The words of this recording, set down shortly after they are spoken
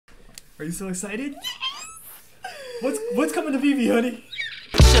Are you so excited? What's coming to Veve, honey?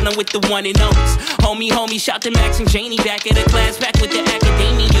 Chillin' with the one and onlys. Homie, shout to Max and Janie. Back at the class, back with the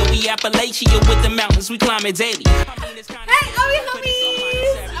academia. We Appalachia with the mountains, we climb it daily. Hey,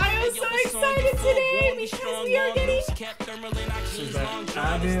 homies! I am so excited today because we are getting... She's like,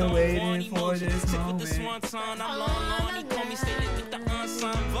 I've been waiting for this moment.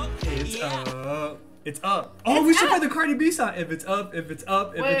 It's up. Oh, we should play the Cardi B song. If it's up, if it's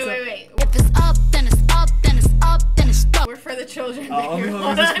up, if it's up. Wait. If it's up, then it's up, then it's up, then it's up. We're for the children. Hold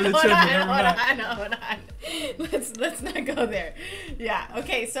on. Let's not go there. Yeah.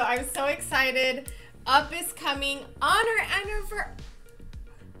 Okay. So I'm so excited. Up is coming on our anniversary.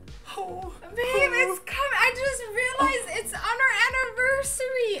 Oh, babe, it's coming. I just realized it's on our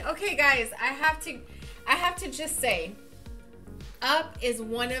anniversary. Okay, guys, I have to just say, Up is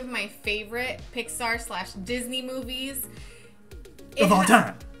one of my favorite Pixar/Disney movies of all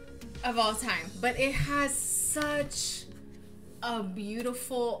time. Of all time. But it has such a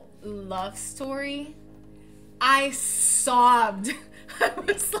beautiful love story. I sobbed. I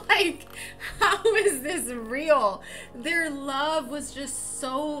was like, how is this real? Their love was just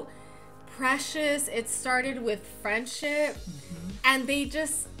so precious. It started with friendship, and they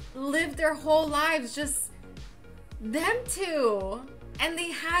just lived their whole lives just them two, and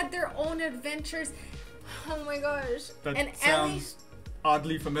they had their own adventures. Oh my gosh. That and sounds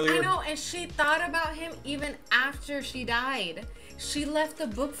oddly familiar. I know, and she thought about him even after she died. She left the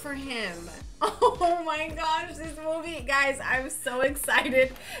book for him. Oh my gosh, this movie, guys, I'm so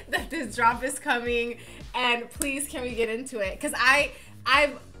excited that this drop is coming, and please can we get into it? Because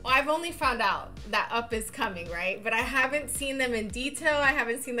I've only found out that Up is coming, right? But I haven't seen them in detail. I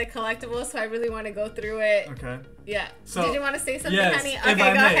haven't seen the collectibles, so I really want to go through it. Okay. Yeah. So, did you want to say something, yes, honey?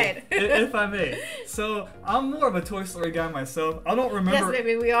 Okay, go ahead. If I may. So, I'm more of a Toy Story guy myself. I don't remember. Yes,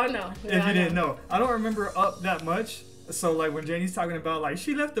 baby, we all know. If you didn't know. I don't remember Up that much. So, like, when Janie's talking about, like,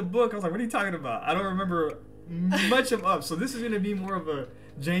 she left the book, I was like, what are you talking about? I don't remember much of Up. So, this is going to be more of a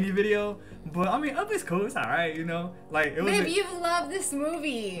Janie video. But, I mean, Up is cool. It's alright, you know? Like, it was. Babe, you love this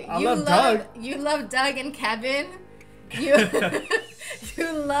movie. I love Doug. You love Doug and Kevin. You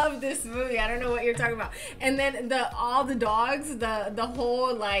love this movie. I don't know what you're talking about. And then all the dogs, the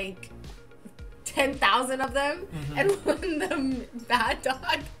whole, like, 10,000 of them. And when the bad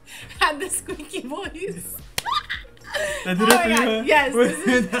dog had the squeaky voice. That did it for you? Yes,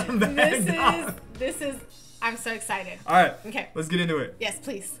 This is. I'm so excited. All right. Okay. Let's get into it. Yes,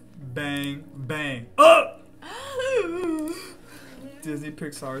 please. Bang, bang. Up! Disney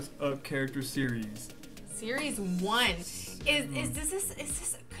Pixar's Up character series. Series 1. Is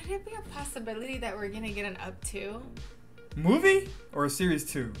this could it be a possibility that we're gonna get an Up 2? Movie or a series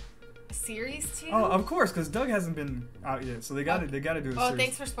 2? Series 2? Oh, of course, because Doug hasn't been out yet, so they gotta do a series. Oh,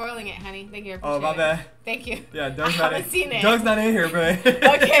 thanks for spoiling it, honey. Thank you. Oh, my bad. Thank you. Yeah, Doug's I haven't seen it. Doug's not in here, babe.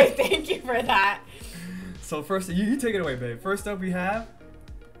 Okay, thank you for that. So first, you take it away, babe. First up, we have.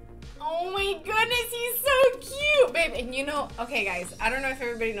 Oh my goodness, he's so cute, babe. And you know, okay, guys, I don't know if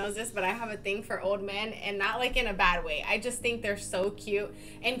everybody knows this, but I have a thing for old men, and not like in a bad way. I just think they're so cute.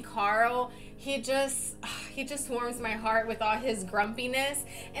 And Carl, he just warms my heart with all his grumpiness,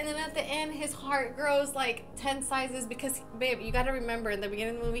 and then at the end his heart grows like 10 sizes because, babe, you got to remember in the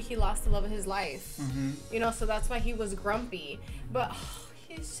beginning of the movie he lost the love of his life. You know, so that's why he was grumpy. But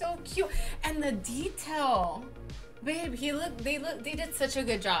he's so cute, and the detail, babe, they did such a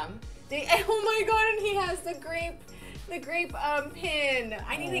good job. Oh my god, and he has the grape pin.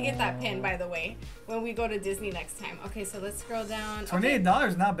 I need to get that pin, by the way, when we go to Disney next time. Okay, so let's scroll down.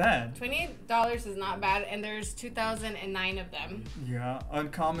 $28, not bad. $28 is not bad, and there's 2,009 of them. Yeah,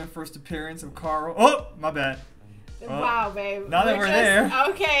 uncommon first appearance of Carl. Oh, my bad. Wow, babe. Now that we're there.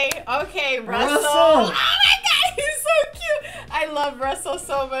 Okay, Russell. Oh my god, he's so cute. I love Russell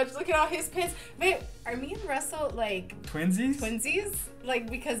so much. Look at all his pins. Babe, are me and Russell like twinsies?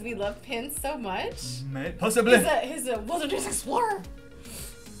 Like, because we love pins so much? Possibly. He's a wilderness explorer.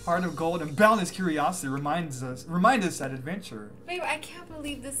 Heart of gold and boundless curiosity remind us that adventure. Babe, I can't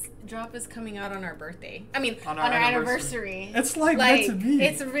believe this drop is coming out on our birthday. I mean, on our anniversary. It's like meant to be.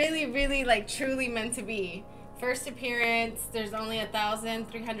 It's really, really, like, truly meant to be. First appearance, there's only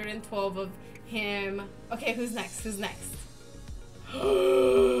 1,312 of him. Okay, who's next? Who's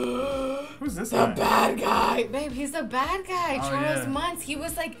this The guy? bad guy. Babe, he's the bad guy. Oh, Charles yeah. Muntz. He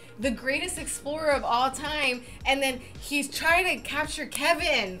was like the greatest explorer of all time. And then he's trying to capture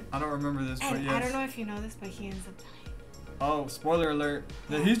Kevin. I don't remember this, And but yes. I don't know if you know this, but he ends up dying. Oh, spoiler alert.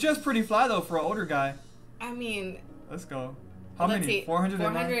 He's just pretty fly, though, for an older guy. I mean... Let's go. How Let's many? see.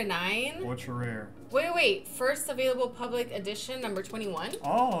 409? 409. Ultra rare. Wait. First available public edition, number 21.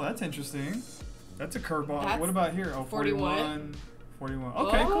 Oh, that's interesting. That's a curveball. That's What about here? Oh, 41. 41.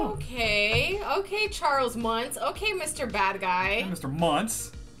 Okay, cool. Okay, Charles Muntz. Okay, Mr. Bad Guy. Mr.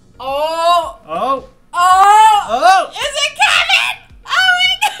 Muntz. Oh! Oh. Oh! Is it Kevin? Oh my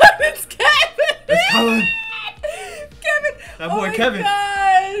god, it's Kevin! It's Kevin. Kevin! That boy oh Kevin.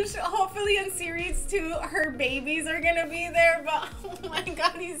 my gosh! Hopefully in series 2, her babies are gonna be there, but oh my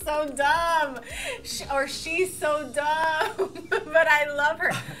god, he's so dumb. Or she's so dumb. But I love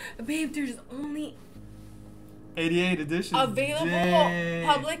her. Babe, there's only 88 edition. available Dang.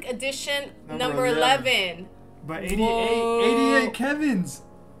 public edition Number number 11. But Whoa. 88 Kevins.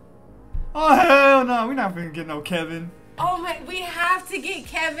 Oh, hell no. We're not finna get no Kevin. Oh my, we have to get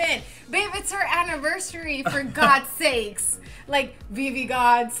Kevin. Babe, it's our anniversary, for God's sakes. Like, Veve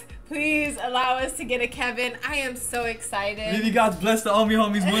Gods, please allow us to get a Kevin. I am so excited. Maybe God's blessed the Omi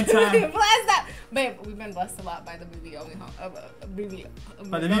homies one time. Bless that. Babe, we've been blessed a lot by the Veve Omi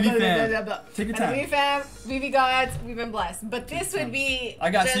By the Veve fam. Take your time. Veve fam, Veve Gods, we've been blessed. But this would be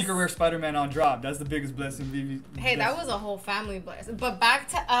I got just, Secret Rare Spider-Man on drop. That's the biggest blessing, Veve. Hey, that was a whole family blessing. But back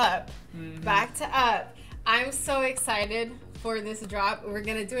to Up. Back to Up. I'm so excited for this drop. We're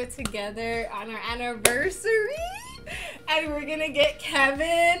gonna do it together on our anniversary. And we're gonna get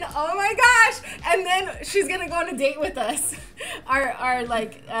Kevin. Oh my gosh! And then she's gonna go on a date with us. Our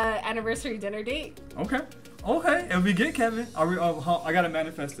like anniversary dinner date. Okay. Okay. If we get Kevin, I gotta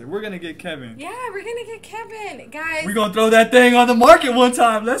manifest it. We're gonna get Kevin. Yeah, we're gonna get Kevin, guys. We're gonna throw that thing on the market one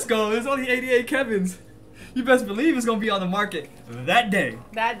time. Let's go. There's only 88 Kevins. You best believe it's gonna be on the market that day.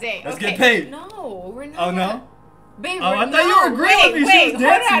 That day. Let's okay. get paid. No, we're not. Oh no? Babe, Oh, I we're thought you were agreeing with me. She was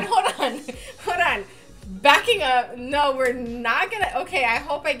dancing. Hold on. Backing up. No, we're not gonna. Okay, I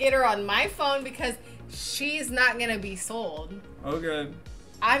hope I get her on my phone because she's not gonna be sold. Okay.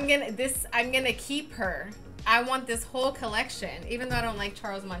 I'm gonna keep her. I want this whole collection, even though I don't like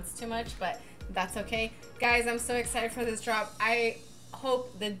Charles Muntz too much, but that's okay. Guys, I'm so excited for this drop. I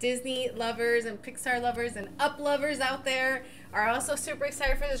hope the Disney lovers and Pixar lovers and Up lovers out there are also super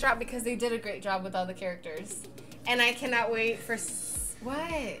excited for this drop because they did a great job with all the characters. And I cannot wait for...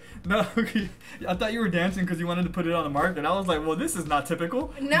 What? No, I thought you were dancing because you wanted to put it on the market. I was like, well, this is not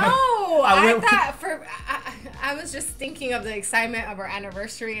typical. No, I was just thinking of the excitement of our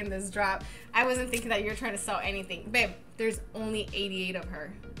anniversary and this drop. I wasn't thinking that you were trying to sell anything. Babe, there's only 88 of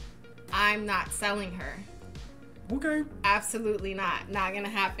her. I'm not selling her. Okay. Absolutely not. Not gonna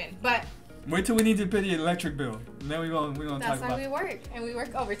happen. But wait till we need to pay the electric bill. And then we're gonna talk about it. That's why we work. And we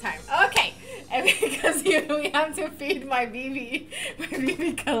work overtime. Okay. And because we have to feed my Veve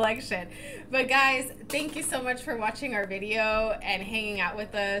collection. But guys, thank you so much for watching our video and hanging out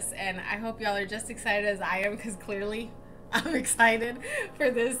with us. And I hope y'all are just excited as I am because clearly I'm excited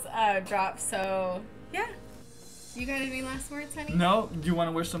for this drop. So yeah. You got any last words, honey? No. Do you want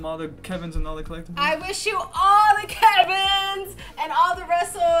to wish them all the Kevins and all the collectibles? I wish you all the Kevins and all the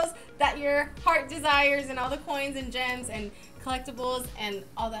Russells that your heart desires and all the coins and gems and collectibles and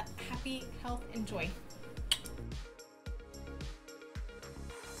all that happy health and joy.